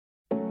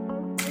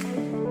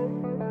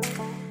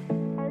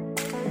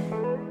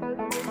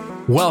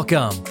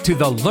Welcome to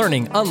the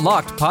Learning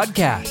Unlocked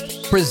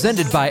podcast,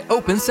 presented by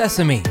Open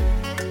Sesame.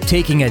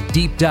 Taking a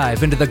deep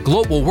dive into the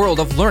global world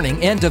of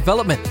learning and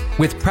development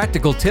with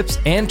practical tips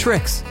and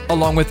tricks,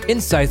 along with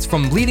insights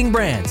from leading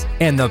brands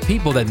and the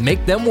people that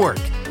make them work.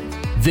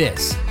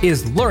 This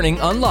is Learning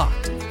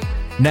Unlocked.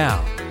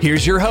 Now,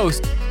 here's your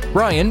host,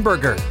 Brian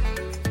Berger.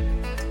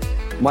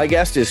 My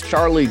guest is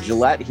Charlie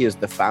Gillette. He is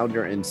the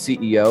founder and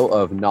CEO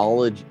of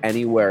Knowledge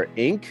Anywhere,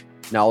 Inc.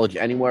 Knowledge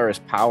Anywhere is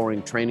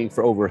powering training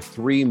for over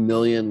 3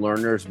 million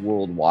learners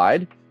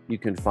worldwide. You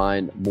can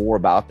find more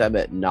about them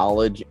at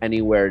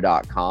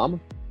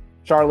knowledgeanywhere.com.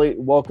 Charlie,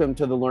 welcome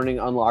to the Learning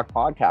Unlocked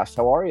podcast.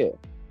 How are you?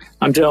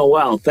 I'm doing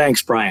well.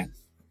 Thanks, Brian.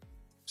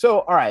 So,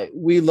 all right,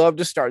 we love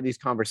to start these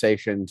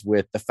conversations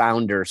with the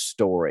founder's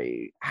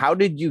story. How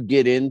did you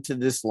get into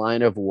this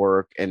line of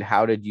work and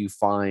how did you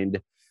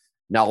find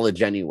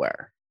Knowledge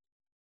Anywhere?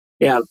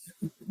 Yeah,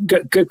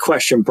 good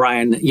question,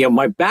 Brian.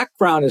 My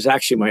background is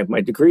actually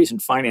my degrees in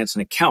finance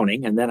and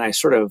accounting, and then I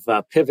sort of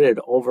pivoted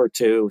over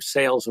to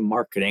sales and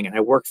marketing, and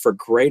I worked for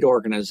great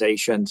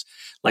organizations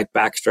like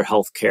Baxter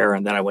Healthcare,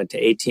 and then I went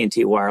to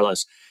AT&T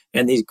Wireless.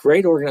 And these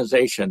great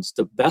organizations,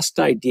 the best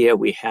idea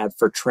we had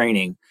for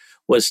training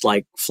was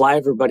like fly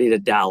everybody to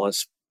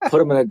Dallas, put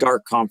them in a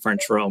dark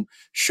conference room,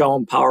 show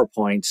them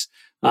PowerPoints,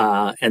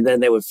 and then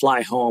they would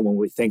fly home, and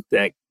we think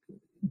that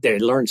they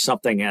learned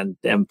something and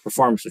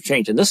performance would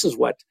change. And this is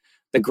what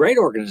the great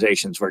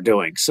organizations were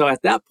doing. So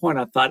at that point,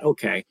 I thought,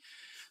 okay,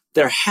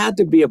 there had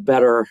to be a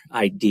better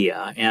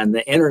idea. And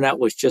the internet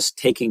was just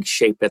taking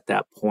shape at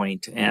that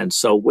point. And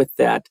so with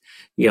that,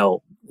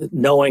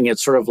 knowing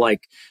it's sort of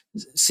like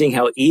seeing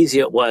how easy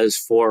it was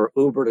for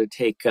Uber to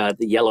take the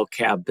yellow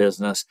cab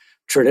business,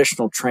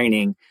 traditional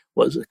training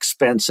was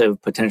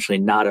expensive, potentially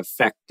not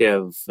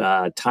effective,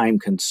 time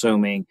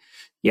consuming.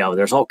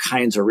 There's all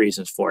kinds of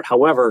reasons for it.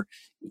 However,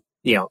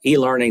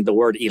 e-learning, the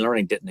word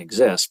e-learning didn't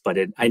exist, but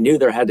I knew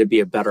there had to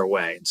be a better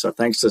way. And so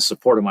thanks to the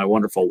support of my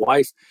wonderful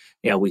wife,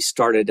 we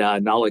started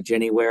Knowledge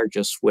Anywhere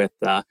just with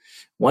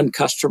one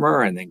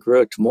customer and then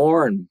grew it to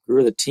more and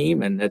grew the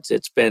team. And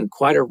it's been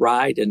quite a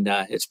ride and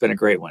it's been a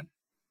great one.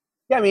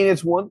 Yeah, I mean,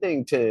 it's one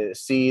thing to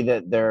see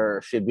that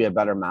there should be a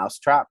better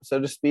mousetrap, so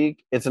to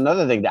speak. It's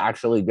another thing to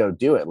actually go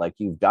do it like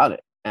you've done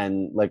it.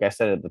 And like I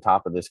said at the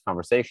top of this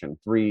conversation,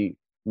 3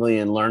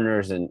 million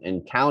learners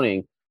and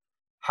counting.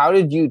 How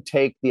did you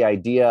take the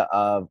idea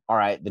of, all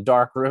right, the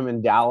dark room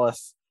in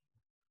Dallas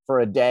for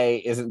a day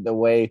isn't the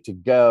way to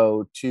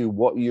go to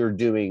what you're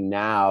doing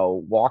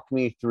now? Walk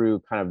me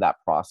through kind of that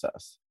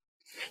process.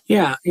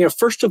 Yeah,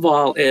 first of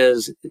all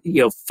is,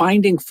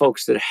 finding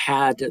folks that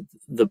had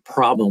the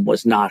problem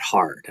was not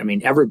hard. I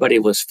mean, everybody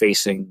was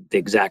facing the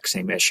exact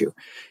same issue.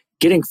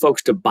 Getting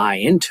folks to buy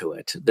into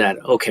it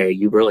that, okay,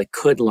 you really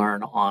could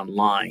learn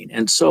online.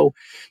 And so,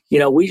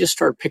 we just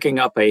started picking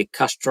up a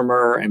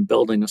customer and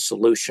building a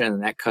solution,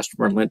 and that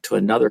customer lent to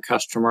another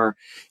customer.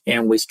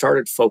 And we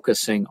started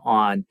focusing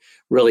on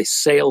really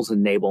sales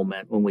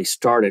enablement when we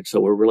started. So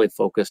we're really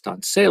focused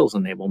on sales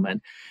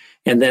enablement.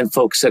 And then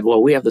folks said,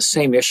 well, we have the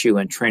same issue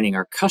in training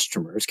our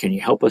customers. Can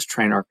you help us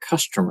train our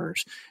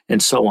customers?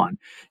 And so on.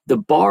 The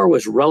bar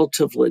was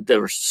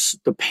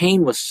the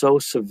pain was so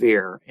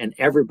severe and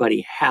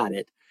everybody had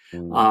it.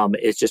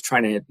 It's just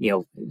trying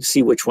to,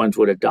 see which ones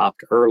would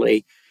adopt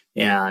early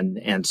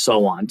and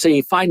so on. So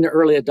you find the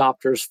early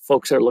adopters,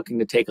 folks that are looking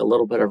to take a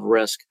little bit of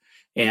risk.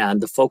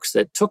 And the folks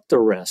that took the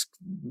risk,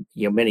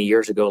 many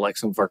years ago, like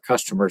some of our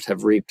customers,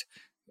 have reaped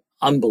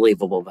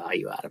unbelievable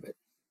value out of it.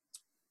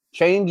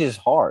 Change is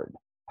hard.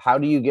 How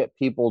do you get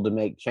people to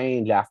make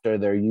change after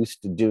they're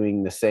used to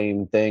doing the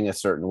same thing a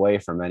certain way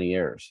for many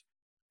years?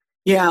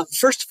 Yeah,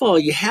 first of all,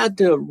 you had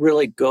to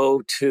really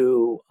go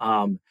to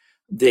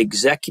the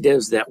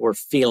executives that were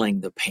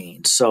feeling the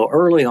pain. So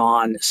early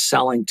on,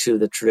 selling to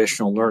the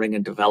traditional learning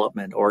and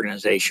development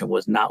organization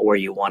was not where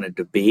you wanted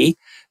to be,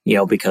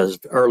 because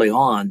early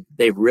on,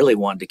 they really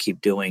wanted to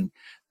keep doing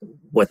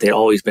what they'd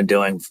always been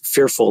doing,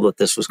 fearful that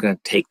this was going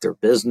to take their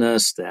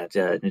business, that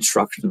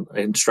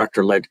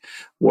instructor-led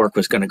work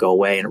was going to go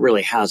away, and it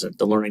really hasn't.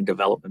 The learning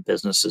development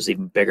business is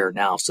even bigger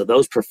now. So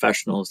those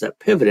professionals that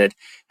pivoted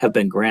have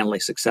been grandly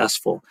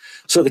successful.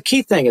 So the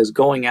key thing is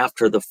going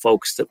after the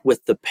folks that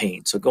with the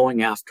pain. So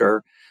going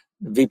after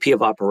the VP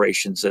of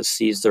operations that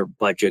sees their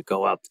budget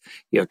go up,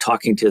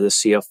 talking to the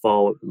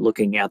CFO,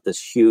 looking at this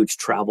huge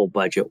travel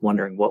budget,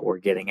 wondering what we're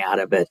getting out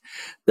of it.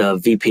 The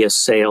VP of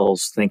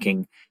sales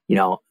thinking,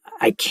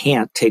 I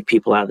can't take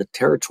people out of the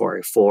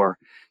territory for,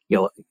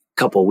 a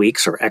couple of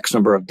weeks or X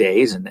number of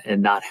days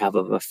and not have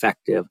it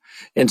effective.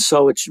 And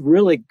so it's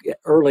really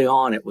early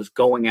on, it was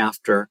going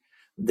after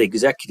the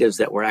executives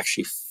that were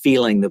actually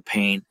feeling the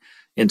pain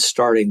and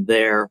starting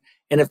there.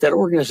 And if that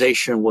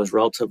organization was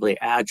relatively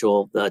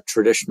agile, the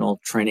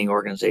traditional training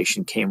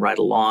organization came right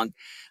along.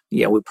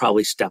 We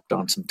probably stepped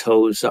on some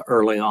toes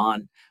early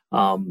on.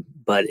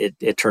 But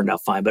it turned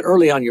out fine. But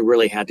early on, you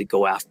really had to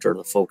go after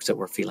the folks that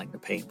were feeling the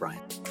pain,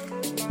 Brian.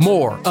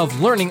 More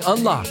of Learning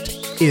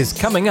Unlocked is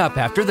coming up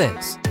after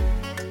this.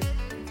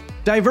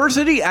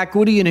 Diversity,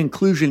 equity, and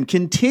inclusion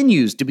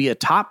continues to be a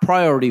top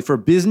priority for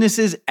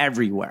businesses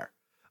everywhere.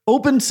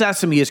 Open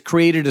Sesame has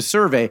created a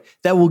survey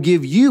that will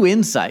give you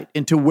insight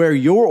into where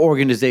your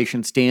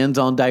organization stands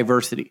on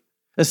diversity.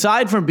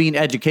 Aside from being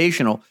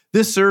educational,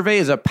 this survey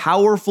is a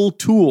powerful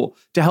tool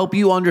to help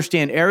you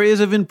understand areas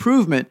of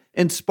improvement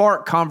and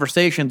spark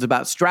conversations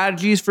about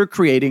strategies for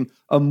creating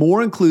a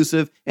more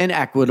inclusive and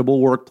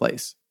equitable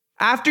workplace.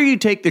 After you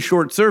take the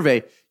short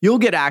survey, you'll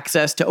get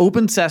access to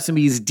Open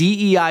Sesame's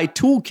DEI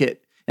Toolkit,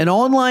 an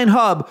online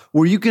hub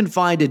where you can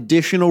find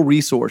additional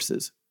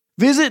resources.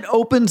 Visit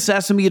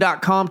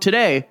opensesame.com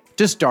today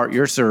to start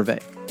your survey.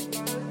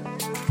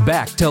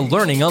 Back to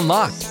Learning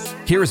Unlocked.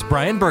 Here's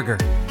Brian Berger.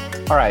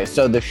 All right,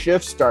 so the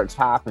shift starts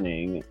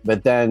happening,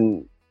 but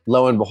then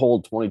lo and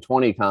behold,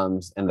 2020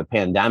 comes and the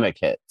pandemic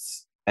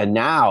hits. And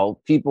now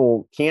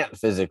people can't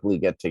physically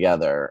get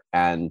together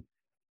and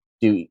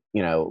do,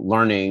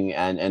 learning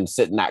and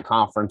sit in that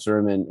conference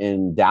room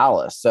in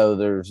Dallas. So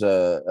there's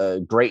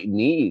a great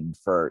need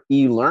for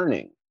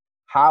e-learning.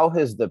 How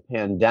has the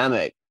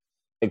pandemic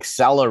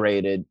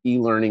accelerated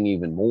e-learning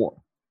even more?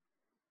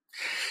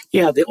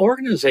 Yeah, the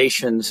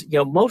organizations,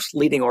 most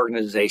leading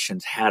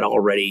organizations had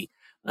already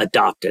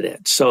adopted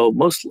it. So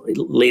most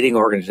leading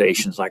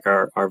organizations like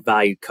our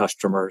valued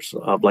customers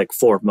of like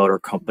Ford Motor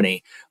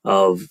Company,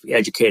 of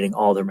educating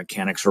all their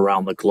mechanics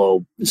around the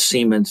globe,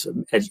 Siemens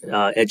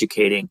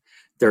educating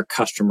their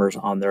customers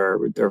on their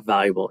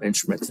valuable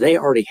instruments. They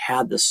already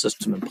had the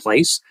system in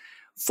place.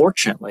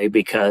 Fortunately,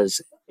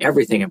 because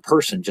everything in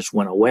person just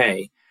went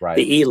away, right,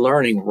 the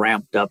e-learning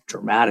ramped up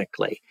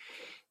dramatically.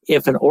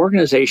 If an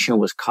organization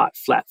was caught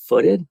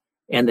flat-footed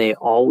and they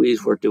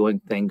always were doing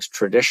things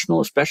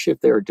traditional, especially if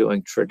they were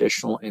doing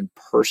traditional in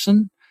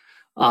person,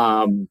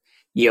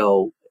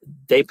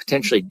 they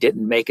potentially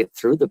didn't make it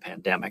through the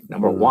pandemic,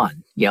 number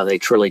one. They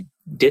truly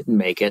didn't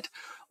make it.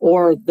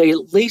 Or they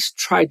at least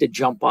tried to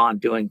jump on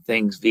doing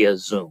things via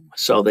Zoom.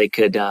 So they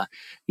could,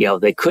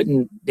 they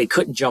couldn't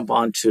jump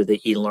onto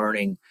the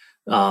e-learning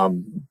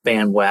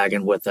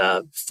bandwagon with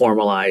a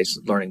formalized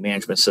learning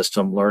management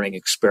system, learning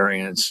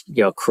experience,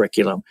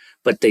 curriculum.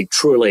 But they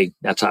truly,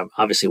 that's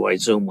obviously why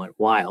Zoom went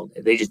wild.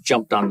 They just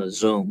jumped on the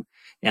Zoom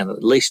and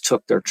at least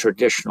took their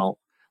traditional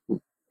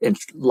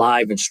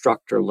live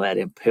instructor-led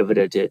and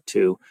pivoted it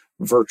to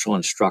virtual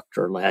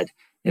instructor-led.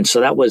 And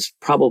so that was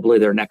probably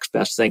their next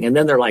best thing. And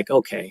then they're like,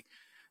 okay,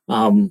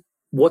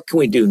 what can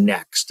we do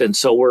next? And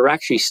so we're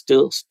actually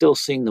still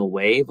seeing the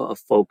wave of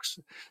folks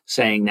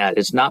saying that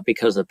it's not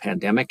because of the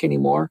pandemic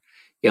anymore.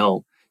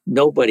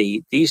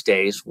 Nobody these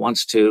days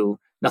wants to,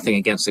 nothing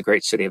against the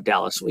great city of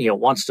Dallas,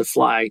 wants to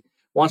fly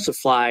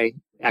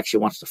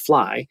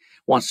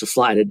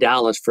to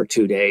Dallas for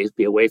 2 days,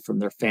 be away from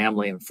their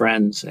family and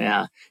friends,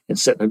 and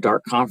sit in a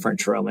dark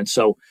conference room. And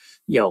so,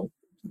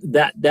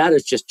 that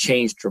has just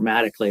changed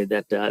dramatically,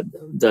 that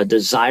the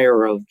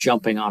desire of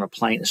jumping on a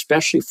plane,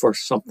 especially for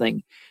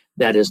something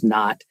that is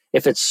not,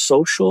 if it's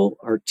social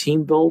or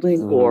team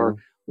building or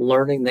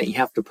learning that you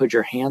have to put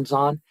your hands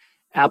on,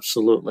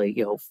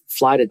 absolutely,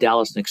 fly to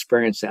Dallas and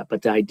experience that.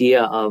 But the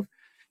idea of,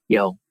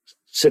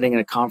 sitting in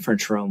a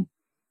conference room,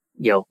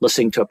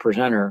 listening to a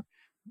presenter,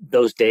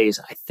 those days,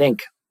 I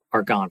think,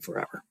 are gone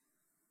forever.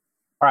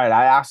 All right.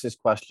 I ask this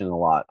question a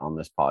lot on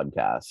this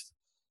podcast.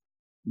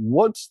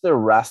 What's the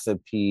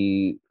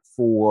recipe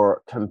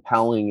for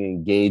compelling,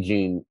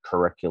 engaging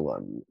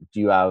curriculum? Do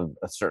you have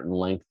a certain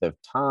length of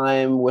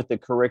time with the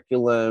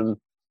curriculum?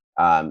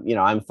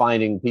 I'm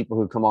finding people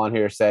who come on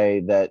here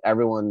say that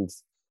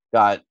everyone's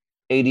got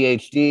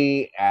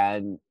ADHD,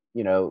 and,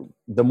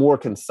 the more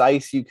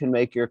concise you can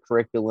make your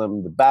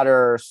curriculum, the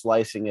better,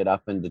 slicing it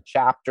up into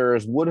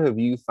chapters. What have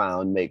you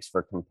found makes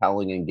for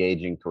compelling,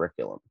 engaging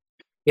curriculum?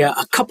 Yeah,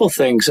 a couple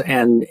things.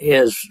 And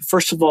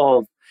first of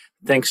all,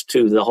 thanks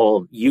to the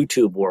whole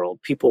YouTube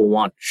world, people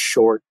want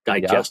short,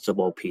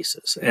 digestible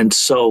pieces. And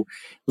so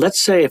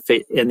let's say if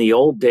in the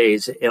old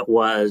days, it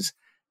was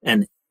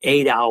an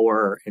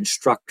 8-hour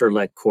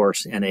instructor-led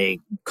course in a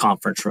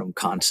conference room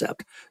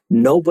concept,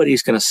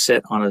 nobody's going to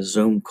sit on a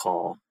Zoom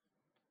call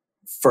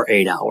for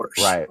 8 hours,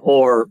 right,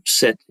 or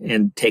sit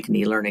and take an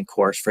e-learning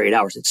course for 8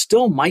 hours. It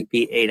still might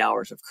be 8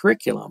 hours of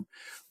curriculum,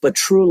 but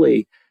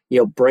truly,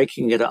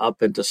 breaking it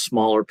up into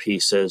smaller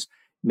pieces,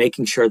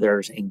 making sure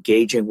there's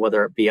engaging,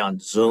 whether it be on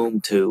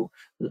Zoom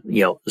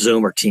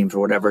Zoom or Teams or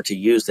whatever, to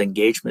use the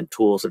engagement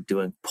tools of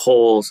doing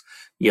polls,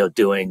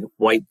 doing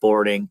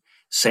whiteboarding.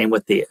 Same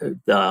with the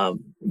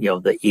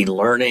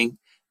e-learning,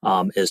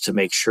 is to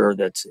make sure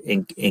that's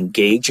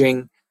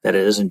engaging, that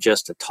it isn't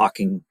just a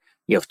talking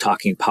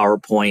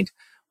PowerPoint,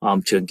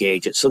 to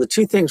engage it. So the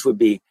two things would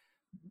be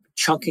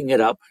chunking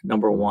it up,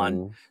 number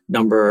one.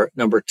 Number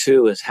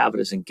two is have it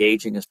as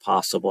engaging as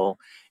possible.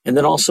 And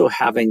then also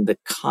having the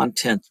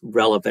content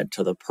relevant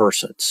to the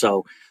person.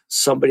 So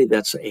somebody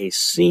that's a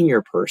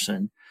senior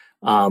person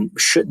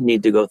shouldn't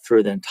need to go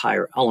through the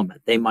entire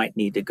element. They might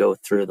need to go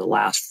through the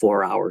last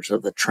 4 hours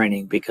of the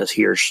training because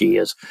he or she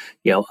is,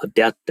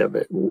 adept of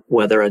it.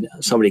 Whether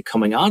somebody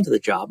coming onto the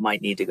job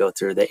might need to go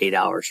through the 8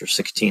 hours or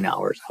 16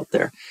 hours out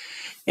there.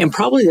 And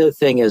probably the other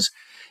thing is,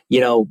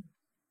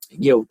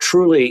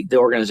 truly the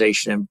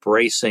organization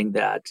embracing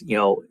that,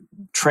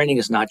 training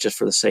is not just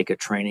for the sake of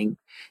training.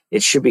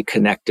 It should be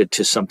connected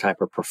to some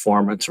type of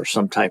performance or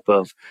some type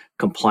of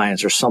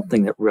compliance or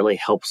something that really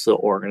helps the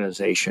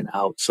organization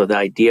out. So the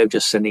idea of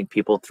just sending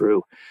people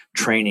through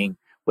training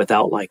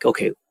without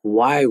okay,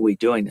 why are we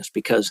doing this?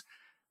 Because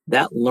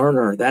that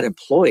learner, that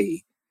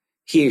employee,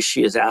 he or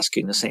she is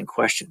asking the same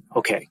question.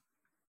 Okay,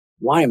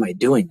 why am I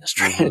doing this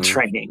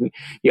training?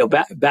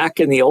 Back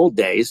in the old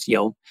days,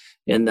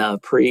 in the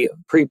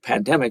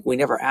pre-pandemic, we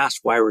never asked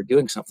why we're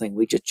doing something.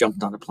 We just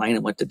jumped on a plane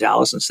and went to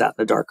Dallas and sat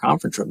in a dark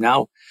conference room.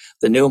 Now,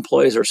 the new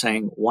employees are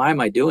saying, why am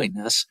I doing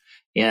this?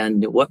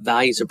 And what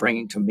value is it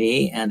bringing to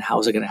me? And how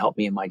is it going to help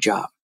me in my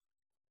job?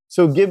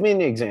 So give me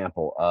an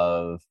example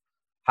of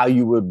how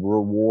you would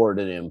reward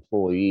an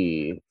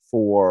employee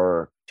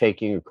for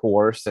taking a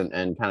course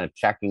and kind of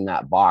checking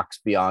that box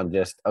beyond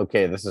just,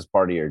 okay, this is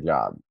part of your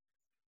job.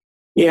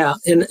 Yeah,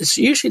 and it's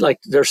usually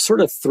there's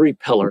sort of three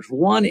pillars.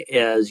 One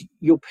is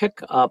you'll pick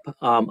up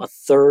a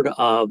third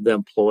of the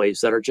employees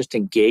that are just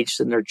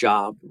engaged in their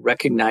job,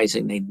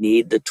 recognizing they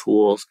need the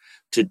tools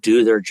to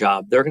do their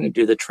job. They're going to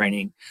do the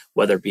training,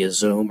 whether it be a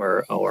Zoom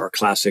or a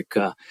classic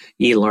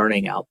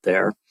e-learning out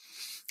there.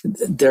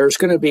 There's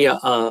going to be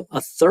a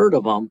third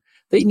of them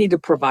that you need to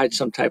provide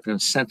some type of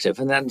incentive.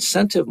 And that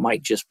incentive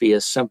might just be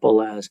as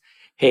simple as,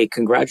 hey,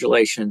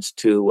 congratulations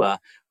to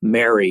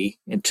Mary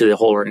and to the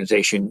whole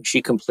organization.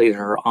 She completed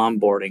her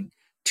onboarding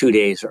 2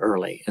 days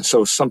early. And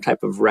so some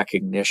type of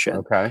recognition.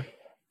 Okay.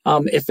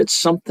 If it's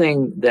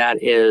something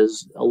that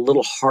is a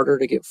little harder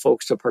to get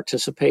folks to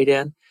participate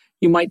in,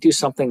 you might do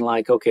something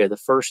like, okay, the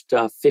first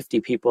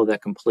 50 people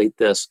that complete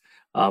this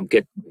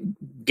get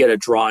a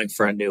drawing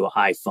for a new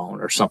iPhone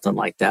or something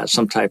like that,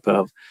 some type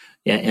of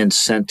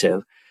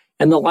incentive.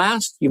 And the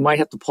last, you might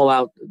have to pull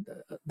out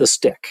the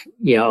stick,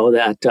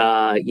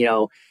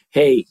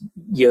 hey,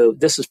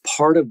 this is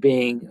part of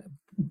being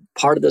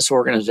part of this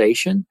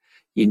organization.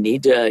 You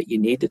need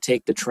to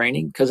take the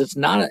training, because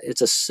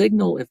it's a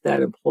signal if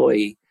that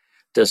employee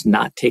does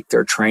not take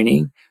their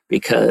training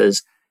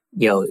because,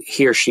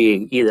 he or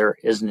she either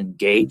isn't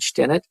engaged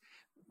in it.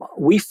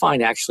 We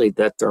find actually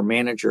that their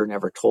manager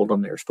never told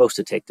them they were supposed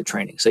to take the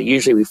training. So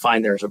usually we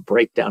find there's a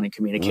breakdown in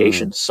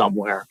communication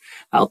somewhere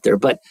out there.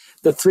 But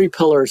the three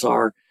pillars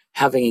are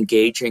having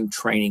engaging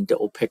training that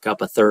will pick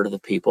up a third of the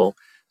people,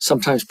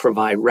 sometimes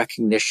provide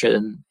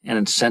recognition and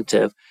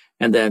incentive,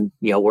 and then,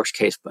 worst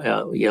case,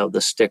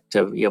 the stick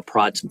to,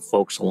 prod some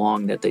folks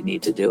along that they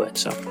need to do it.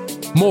 So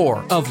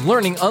more of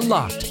Learning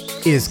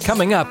Unlocked is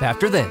coming up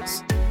after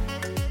this.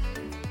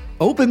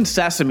 Open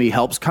Sesame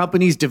helps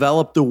companies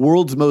develop the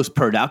world's most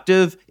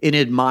productive and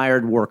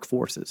admired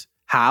workforces.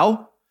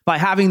 How? By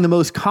having the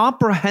most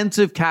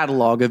comprehensive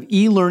catalog of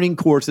e-learning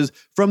courses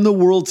from the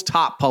world's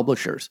top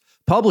publishers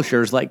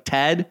like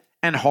TED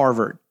and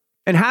Harvard.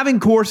 And having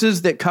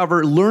courses that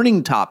cover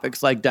learning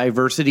topics like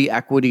diversity,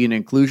 equity, and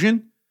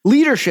inclusion,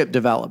 leadership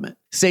development,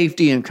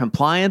 safety and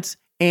compliance,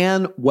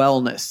 and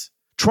wellness.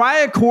 Try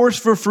a course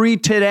for free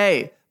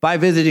today by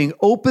visiting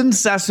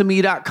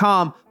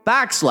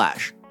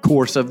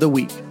opensesame.com/course of the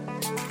week.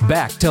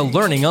 Back to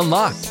Learning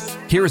Unlocked.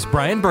 Here's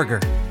Brian Berger.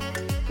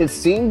 It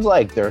seems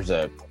like there's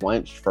a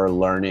quench for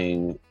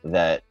learning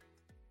that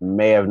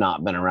may have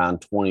not been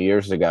around 20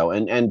 years ago.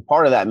 And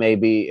part of that may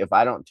be, if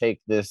I don't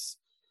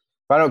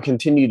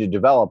continue to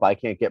develop, I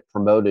can't get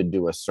promoted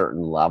to a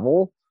certain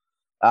level.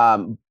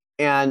 And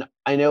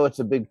I know it's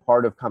a big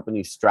part of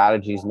company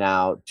strategies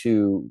now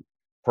to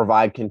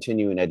provide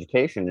continuing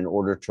education in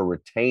order to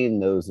retain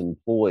those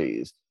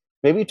employees.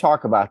 Maybe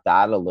talk about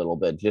that a little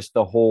bit, just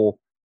the whole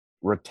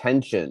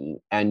retention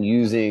and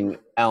using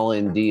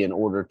L&D in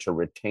order to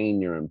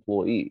retain your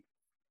employee.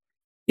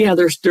 Yeah,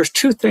 there's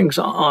two things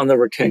on the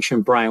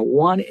retention, Brian.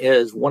 One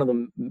is one of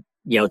them,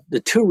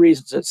 the two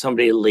reasons that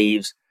somebody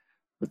leaves.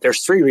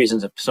 There's three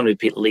reasons that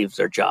somebody leaves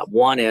their job.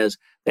 One is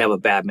they have a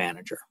bad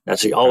manager.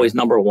 That's always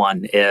number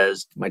one.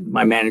 Is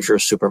my manager or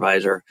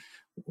supervisor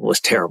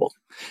was terrible.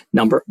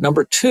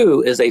 Number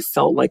two is they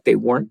felt like they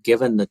weren't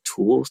given the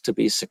tools to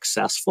be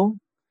successful.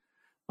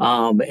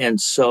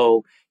 And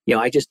so,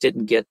 I just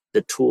didn't get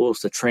the tools,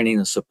 the training,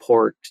 the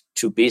support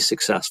to be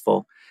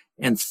successful.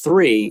 And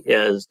three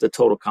is the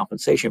total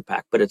compensation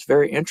pack. But it's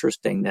very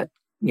interesting that,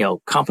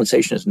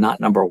 compensation is not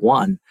number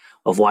one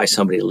of why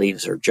somebody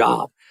leaves their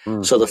job.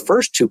 So the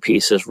first two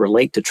pieces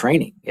relate to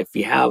training. If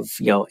you have,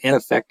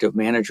 ineffective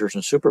managers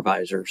and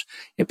supervisors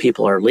and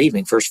people are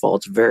leaving, first of all,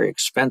 it's very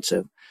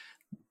expensive.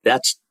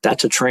 That's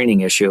a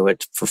training issue.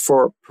 It's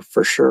for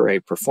sure a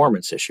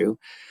performance issue.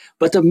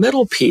 But the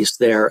middle piece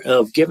there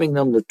of giving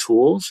them the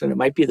tools, and it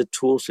might be the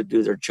tools to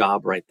do their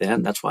job right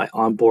then. That's why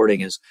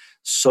onboarding is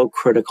so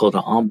critical,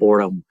 to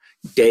onboard them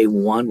day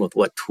one with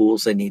what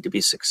tools they need to be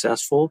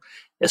successful,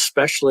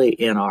 especially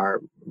in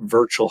our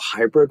virtual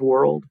hybrid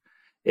world,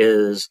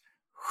 is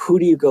who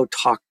do you go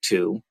talk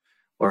to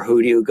or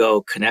who do you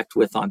go connect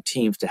with on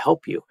Teams to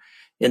help you?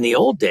 In the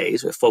old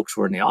days, if folks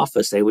were in the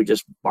office, they would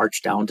just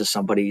march down to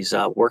somebody's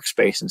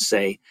workspace and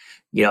say,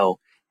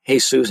 hey,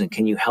 Susan,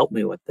 can you help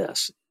me with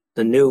this?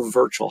 The new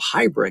virtual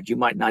hybrid, you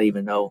might not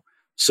even know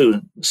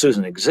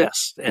Susan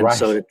exists. And Right.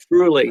 so to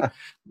truly,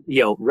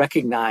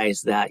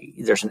 recognize that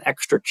there's an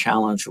extra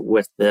challenge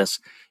with this,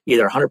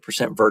 either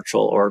 100%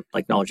 virtual or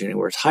like Knowledge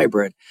Anywhere is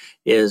hybrid,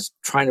 is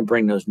trying to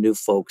bring those new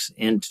folks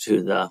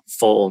into the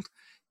fold,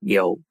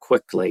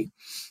 quickly.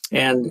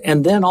 And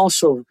then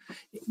also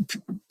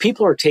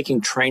people are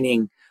taking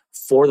training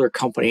for their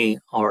company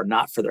or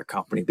not for their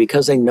company,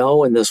 because they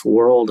know in this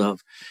world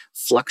of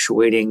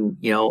fluctuating,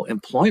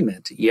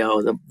 employment,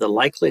 the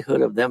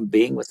likelihood of them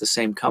being with the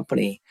same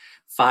company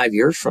 5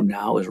 years from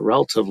now is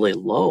relatively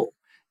low.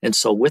 And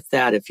so with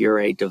that, if you're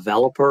a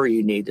developer,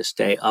 you need to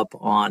stay up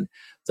on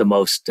the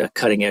most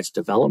cutting edge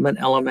development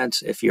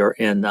elements. If you're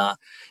in the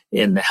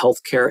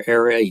healthcare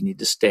area, you need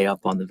to stay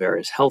up on the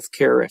various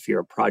healthcare. If you're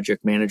a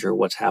project manager,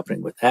 what's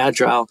happening with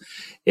Agile.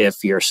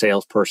 If you're a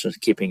salesperson,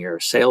 keeping your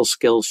sales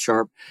skills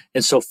sharp.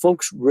 And so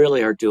folks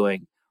really are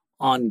doing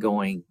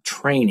ongoing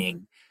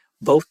training,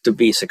 both to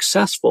be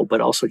successful,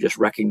 but also just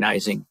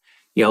recognizing,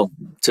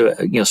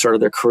 sort of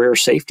their career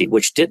safety,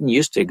 which didn't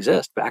used to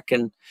exist back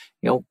in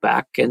the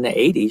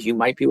 80s. You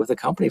might be with a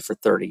company for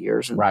 30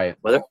 years, and right,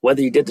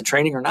 whether you did the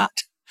training or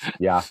not.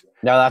 Yeah,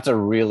 no, that's a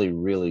really,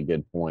 really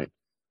good point.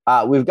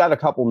 We've got a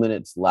couple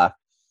minutes left.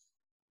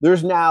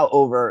 There's now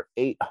over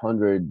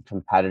 800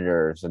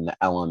 competitors in the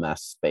LMS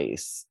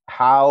space.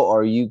 How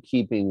are you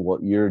keeping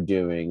what you're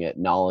doing at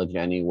Knowledge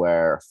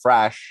Anywhere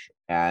fresh?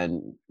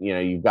 And,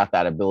 you've got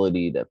that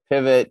ability to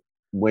pivot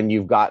when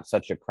you've got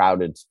such a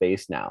crowded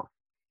space now.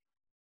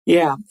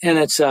 Yeah. And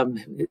it's,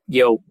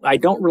 I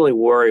don't really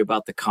worry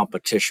about the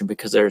competition,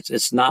 because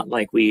it's not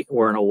like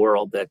we're in a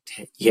world that,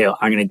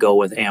 I'm going to go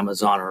with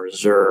Amazon or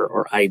Azure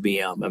or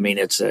IBM. I mean,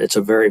 it's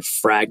a very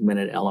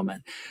fragmented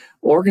element.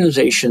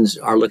 Organizations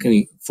are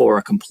looking for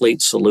a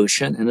complete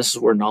solution. And this is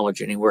where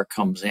Knowledge Anywhere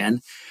comes in,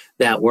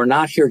 that we're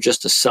not here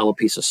just to sell a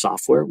piece of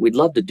software. We'd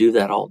love to do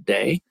that all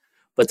day,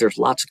 but there's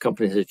lots of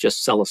companies that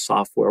just sell a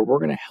software. We're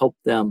going to help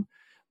them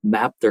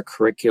map their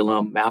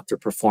curriculum, map their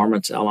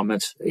performance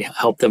elements,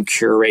 help them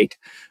curate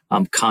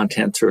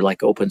content through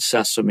like Open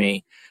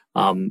Sesame,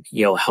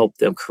 help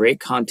them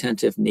create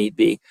content if need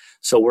be.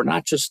 So we're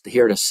not just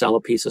here to sell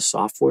a piece of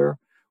software.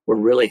 We're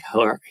really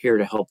here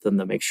to help them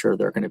to make sure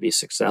they're going to be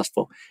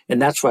successful.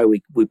 And that's why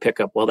we pick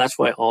up, that's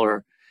why all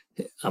our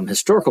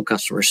historical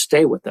customers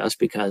stay with us,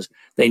 because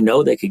they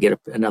know they could get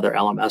another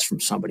LMS from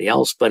somebody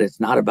else, but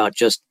it's not about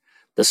just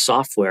the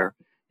software.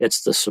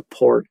 It's the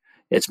support.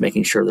 It's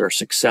making sure they're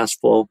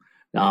successful.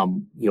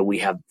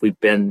 We've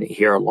been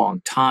here a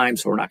long time,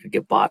 so we're not going to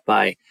get bought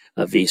by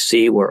a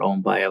VC. We're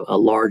owned by a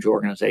large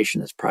organization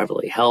that's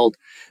privately held.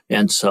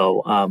 And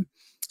so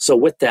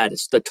with that,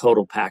 it's the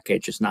total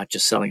package. It's not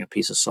just selling a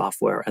piece of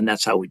software. And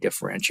that's how we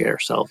differentiate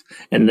ourselves.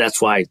 And that's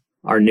why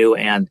our new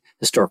and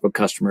historical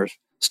customers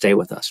stay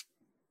with us.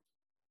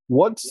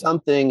 What's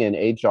something an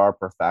HR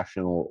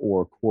professional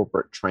or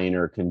corporate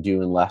trainer can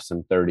do in less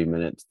than 30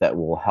 minutes that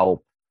will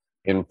help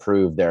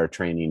improve their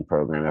training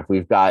program? If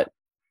we've got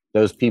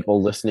those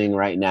people listening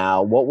right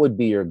now, what would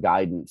be your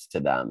guidance to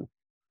them?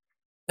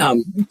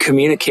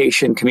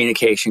 Communication.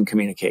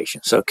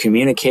 So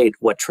communicate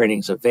what training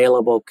is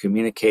available,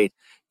 communicate,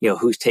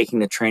 who's taking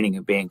the training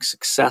and being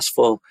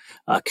successful,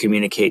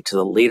 communicate to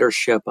the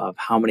leadership of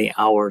how many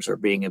hours are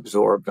being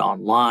absorbed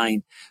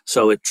online.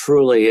 So it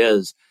truly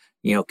is,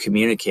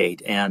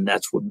 communicate. And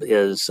that's what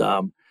is,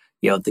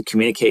 to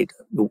communicate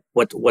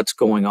what's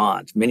going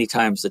on. Many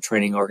times the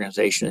training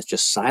organization is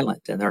just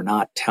silent, and they're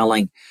not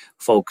telling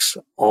folks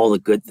all the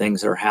good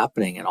things that are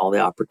happening and all the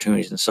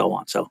opportunities and so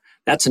on. So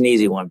that's an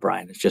easy one,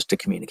 Brian, is just to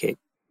communicate.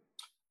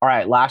 All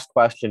right. Last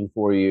question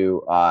for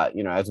you.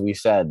 As we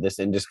said, this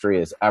industry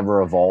is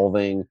ever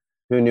evolving.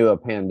 Who knew a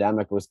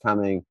pandemic was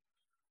coming?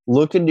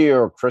 Look into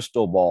your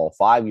crystal ball.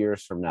 5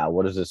 years from now,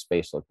 what does this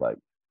space look like?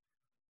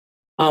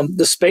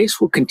 The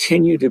space will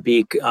continue to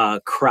be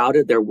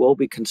crowded. There will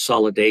be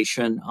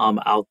consolidation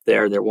out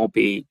there. There won't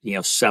be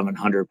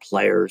 700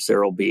 players.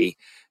 There will be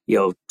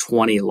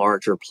 20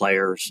 larger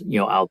players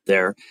out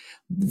there.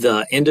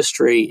 The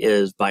industry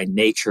is by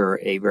nature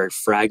a very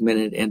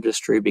fragmented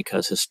industry,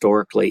 because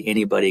historically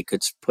anybody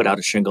could put out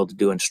a shingle to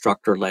do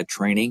instructor-led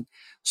training.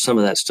 Some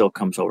of that still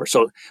comes over.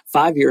 So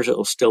 5 years it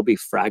will still be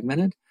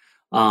fragmented.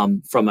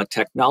 From a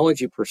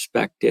technology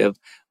perspective,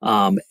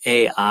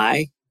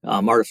 AI.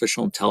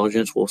 Artificial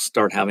intelligence will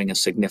start having a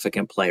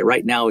significant play.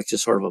 Right now, it's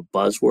just sort of a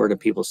buzzword, and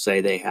people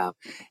say they have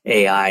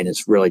AI, and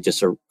it's really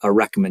just a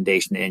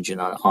recommendation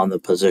engine on the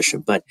position.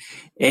 But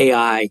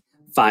AI,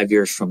 5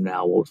 years from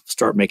now, will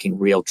start making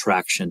real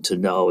traction to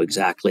know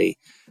exactly,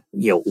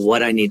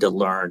 what I need to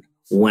learn,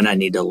 when I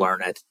need to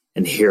learn it,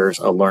 and here's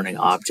a learning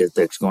object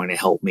that's going to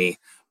help me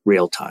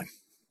real time.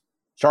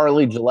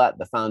 Charlie Gillette,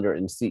 the founder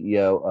and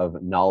CEO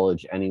of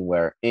Knowledge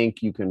Anywhere,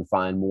 Inc. You can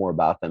find more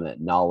about them at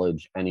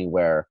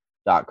knowledgeanywhere.com.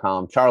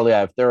 Charlie,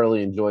 I've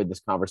thoroughly enjoyed this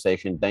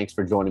conversation. Thanks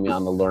for joining me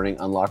on the Learning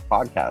Unlocked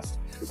podcast.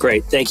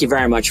 Great. Thank you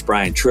very much,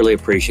 Brian. Truly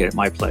appreciate it.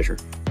 My pleasure.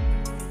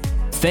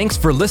 Thanks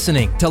for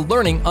listening to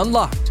Learning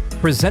Unlocked,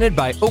 presented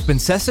by Open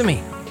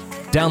Sesame.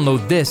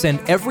 Download this and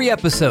every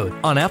episode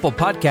on Apple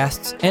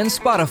Podcasts and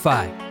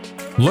Spotify.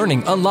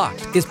 Learning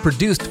Unlocked is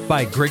produced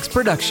by Griggs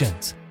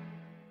Productions.